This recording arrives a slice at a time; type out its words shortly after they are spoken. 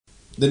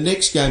The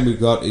next game we've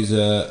got is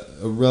a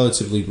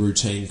relatively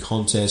routine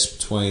contest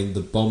between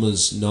the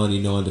Bombers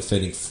 99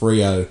 defeating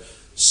Freo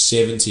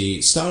 70.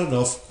 It started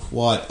off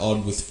quite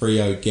odd with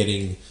Freo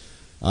getting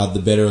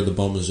the better of the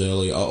Bombers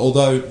early.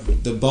 Although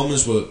the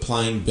Bombers were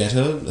playing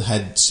better,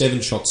 had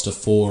 7 shots to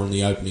 4 on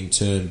the opening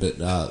turn, but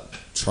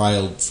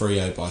trailed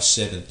Freo by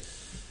 7.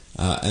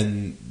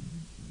 And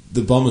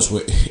the Bombers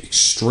were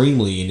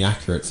extremely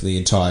inaccurate for the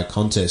entire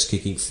contest,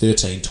 kicking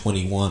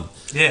 13-21.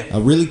 Yeah.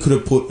 Really could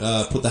have put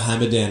the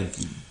hammer down,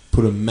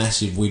 put a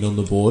massive win on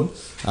the board.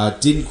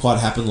 Didn't quite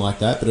happen like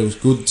that, but it was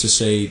good to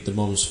see the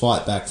Bombers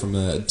fight back from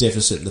a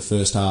deficit in the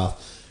first half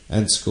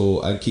and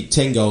score and kick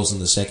 10 goals in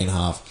the second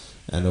half,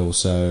 and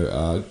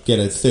also get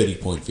a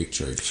 30-point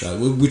victory,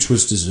 which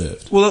was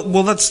deserved.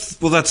 Well, that's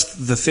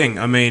the thing.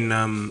 I mean,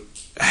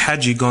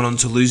 had you gone on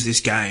to lose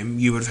this game,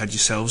 you would have had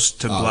yourselves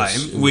to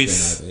blame with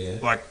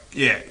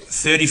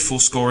 34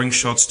 scoring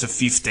shots to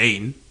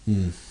 15.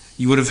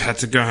 You would have had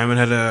to go home and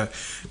had a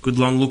good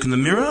long look in the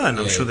mirror, and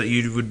I'm sure that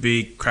you would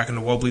be cracking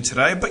a wobbly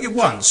today, but you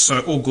won, so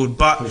all good.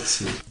 But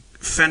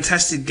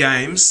fantastic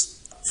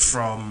games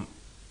from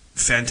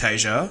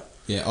Fantasia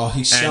he's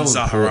and so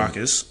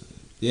Zaharakis.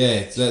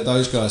 Yeah,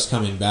 those guys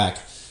coming back.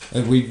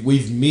 And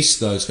we've missed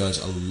those guys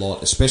a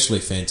lot, especially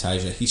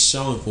Fantasia. He's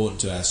so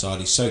important to our side.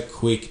 He's so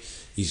quick.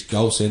 His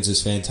goal sense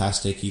is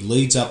fantastic. He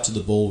leads up to the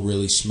ball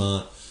really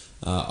smart.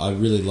 I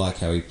really like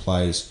how he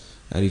plays,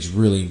 and he's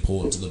really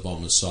important to the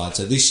Bombers side.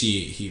 So this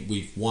year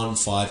we've won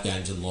 5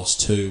 games and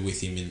lost 2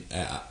 with him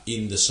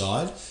in the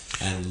side,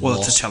 and well,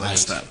 lost that's a telling 8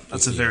 stat.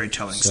 That's a very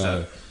telling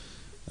stat.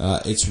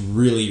 It's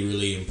really,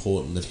 really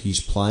important that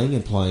he's playing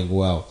and playing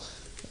well.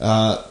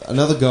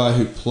 Another guy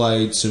who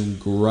played some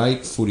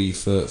great footy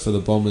for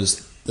the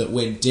Bombers that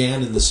went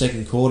down in the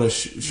second quarter,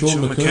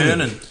 Sean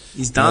McKernan.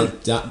 He's done.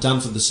 Done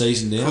for the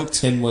season now.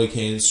 10-week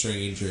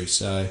hamstring injury,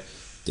 so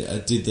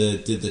did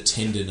the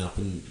tendon up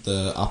in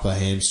the upper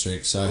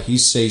hamstring. So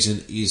his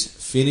season is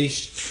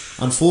finished.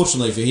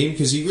 Unfortunately for him,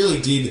 because he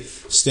really did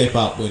step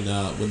up when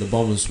the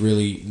Bombers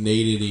really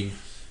needed him.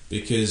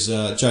 Because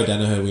Joe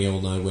Danaher, we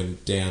all know,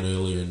 went down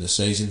earlier in the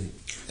season.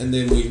 And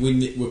then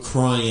we're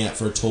crying out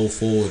for a tall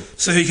forward.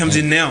 So who comes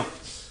in now?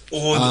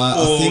 Or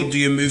do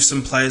you move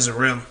some players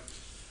around?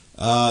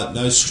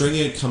 No,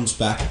 Stringer comes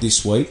back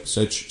this week.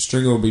 So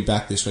Stringer will be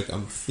back this week.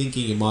 I'm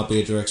thinking it might be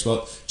a direct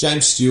spot.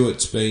 James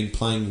Stewart's been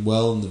playing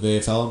well in the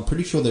VFL. I'm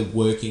pretty sure they're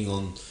working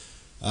on...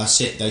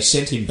 they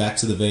sent him back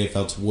to the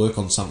VFL to work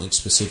on something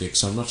specific.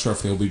 So I'm not sure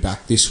if he'll be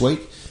back this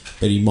week.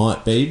 But he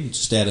might be,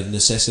 just out of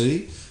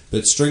necessity.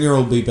 But Stringer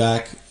will be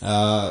back.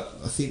 I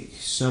think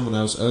someone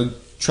else...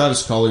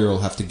 Travis Collier will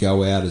have to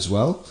go out as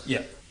well.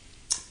 Yeah.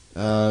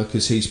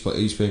 Because he's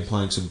been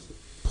playing some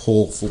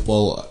poor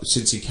football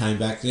since he came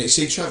back.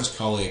 See, Travis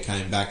Collier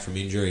came back from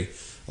injury,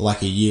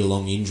 like a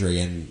year-long injury,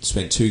 and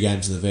spent 2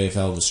 games in the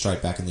VFL and was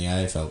straight back in the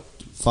AFL.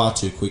 Far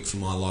too quick for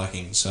my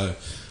liking. So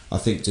I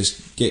think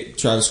just get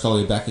Travis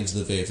Collier back into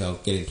the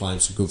VFL, get him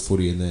playing some good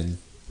footy, and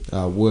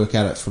then work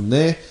at it from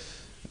there.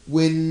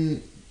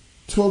 When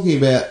talking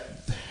about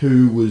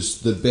who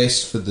was the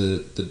best for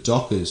the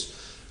Dockers,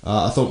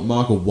 I thought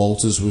Michael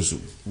Walters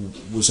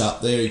was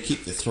up there. He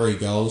kicked the 3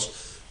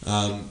 goals.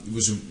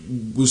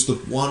 Was the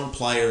one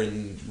player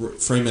in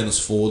Fremantle's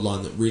forward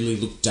line that really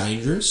looked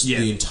dangerous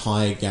the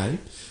entire game.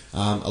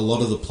 A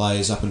lot of the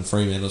players up in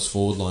Fremantle's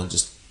forward line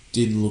just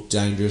didn't look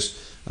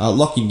dangerous.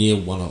 Lachie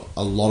Neale won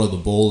a lot of the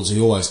ball, as he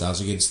always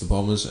does against the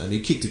Bombers, and he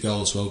kicked a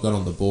goal as well, got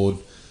on the board.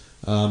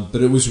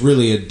 But it was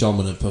really a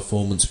dominant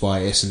performance by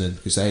Essendon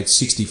because they had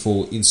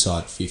 64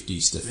 inside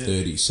 50s to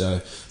 30,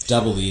 so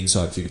double the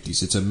inside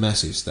 50s. It's a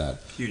massive stat.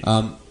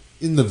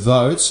 In the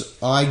votes,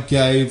 I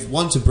gave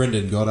one to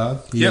Brendan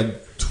Goddard. He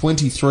had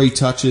 23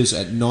 touches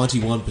at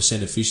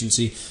 91%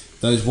 efficiency.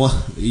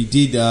 He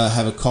did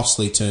have a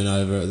costly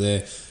turnover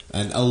there,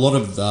 and a lot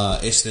of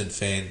Essendon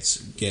fans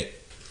get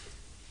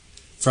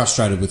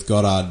frustrated with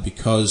Goddard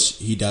because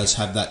he does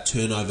have that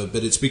turnover,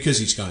 but it's because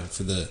he's going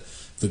for the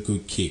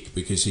good kick,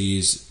 because he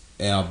is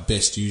our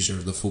best user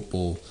of the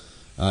football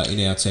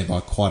in our team by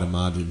quite a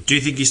margin. Do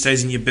you think he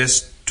stays in your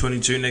best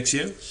 22 next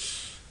year?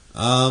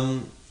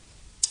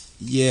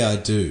 Yeah, I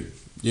do.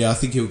 Yeah, I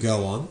think he'll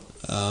go on.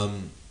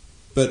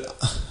 But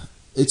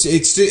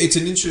it's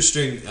an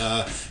interesting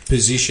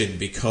position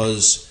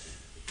because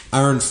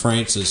Aaron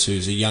Francis,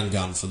 who's a young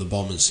gun for the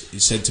Bombers,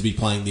 is said to be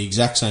playing the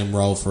exact same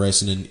role for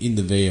Essendon in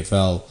the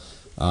VFL,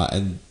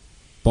 and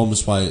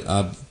Bombers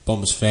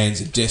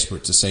fans are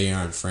desperate to see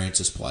Aaron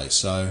Francis play.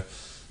 So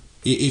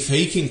if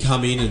he can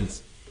come in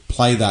and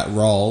play that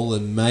role,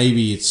 then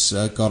maybe it's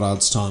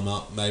Goddard's time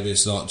up. Maybe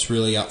it's not. It's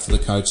really up for the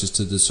coaches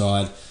to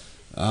decide.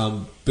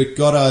 But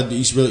Goddard,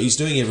 he's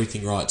doing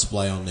everything right to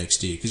play on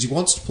next year because he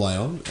wants to play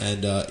on,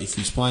 and if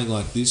he's playing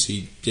like this,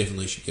 he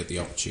definitely should get the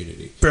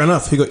opportunity. Fair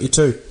enough. Who got your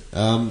 2?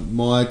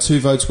 My 2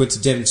 votes went to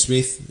Devon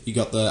Smith. He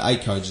got the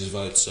 8 coaches'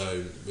 vote,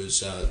 so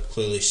was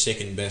clearly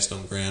second best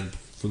on ground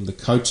from the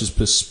coach's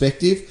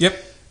perspective.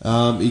 Yep.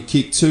 He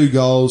kicked 2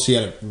 goals. He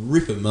had a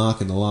ripper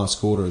mark in the last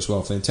quarter as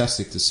well.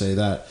 Fantastic to see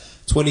that.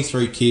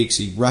 23 kicks.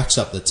 He racks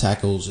up the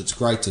tackles. It's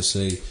great to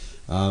see.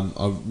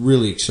 I'm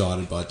really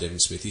excited by Devon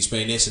Smith. He's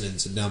been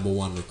Essendon's number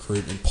one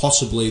recruit and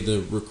possibly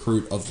the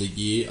recruit of the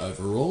year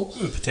overall.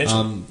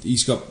 Potential.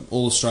 He's got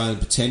all-Australian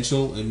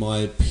potential, in my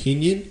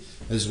opinion,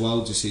 as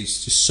well.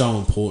 He's just so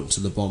important to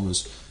the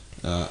Bombers.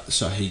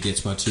 So he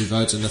gets my 2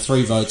 votes. And the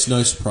 3 votes,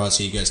 no surprise,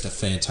 he goes to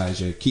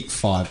Fantasia. Kicked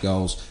 5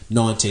 goals,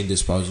 19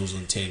 disposals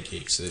and 10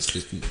 kicks.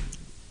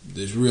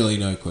 There's really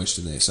no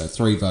question there. So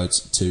 3 votes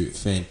to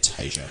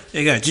Fantasia.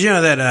 There you go. Did you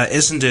know that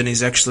Essendon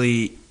is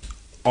actually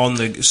on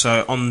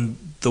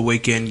the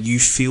weekend you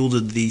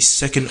fielded the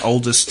second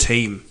oldest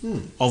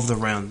team of the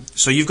round.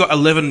 So you've got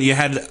 11. You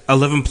had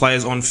 11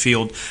 players on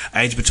field,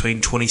 aged between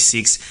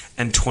 26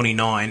 and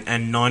 29,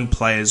 and 9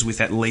 players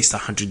with at least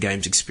 100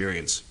 games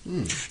experience.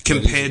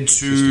 Compared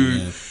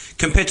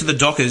to the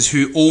Dockers,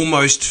 who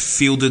almost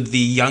fielded the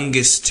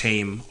youngest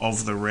team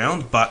of the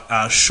round,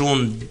 but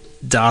Sean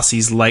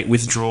Darcy's late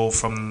withdrawal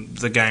from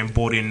the game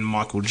brought in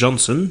Michael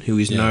Johnson, who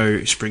is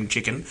no spring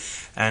chicken,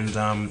 and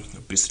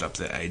boosted up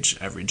their age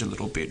average a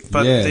little bit.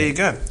 But there you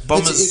go.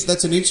 Bombers.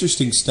 That's an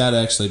interesting stat,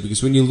 actually,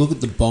 because when you look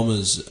at the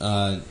Bombers,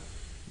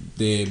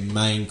 their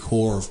main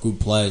core of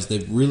good players,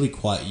 they're really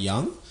quite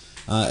young,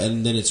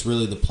 and then it's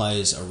really the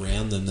players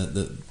around them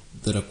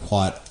that are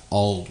quite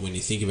old when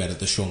you think about it.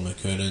 The Sean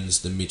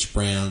McKernans, the Mitch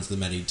Browns, the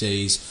Matty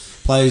D's,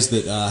 players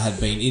that have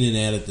been in and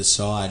out of the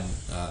side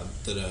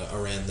that are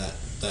around that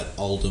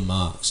older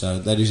mark. So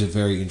that is a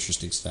very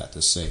interesting stat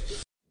to see.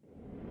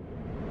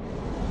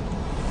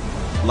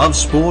 Love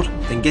sport?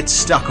 Then get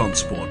stuck on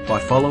sport by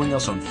following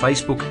us on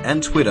Facebook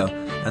and Twitter,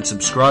 and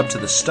subscribe to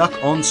the Stuck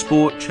on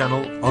Sport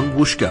channel on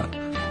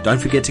Whooshkaa. Don't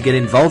forget to get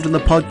involved in the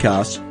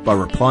podcast by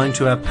replying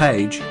to our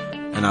page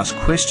and ask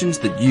questions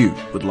that you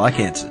would like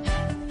answered.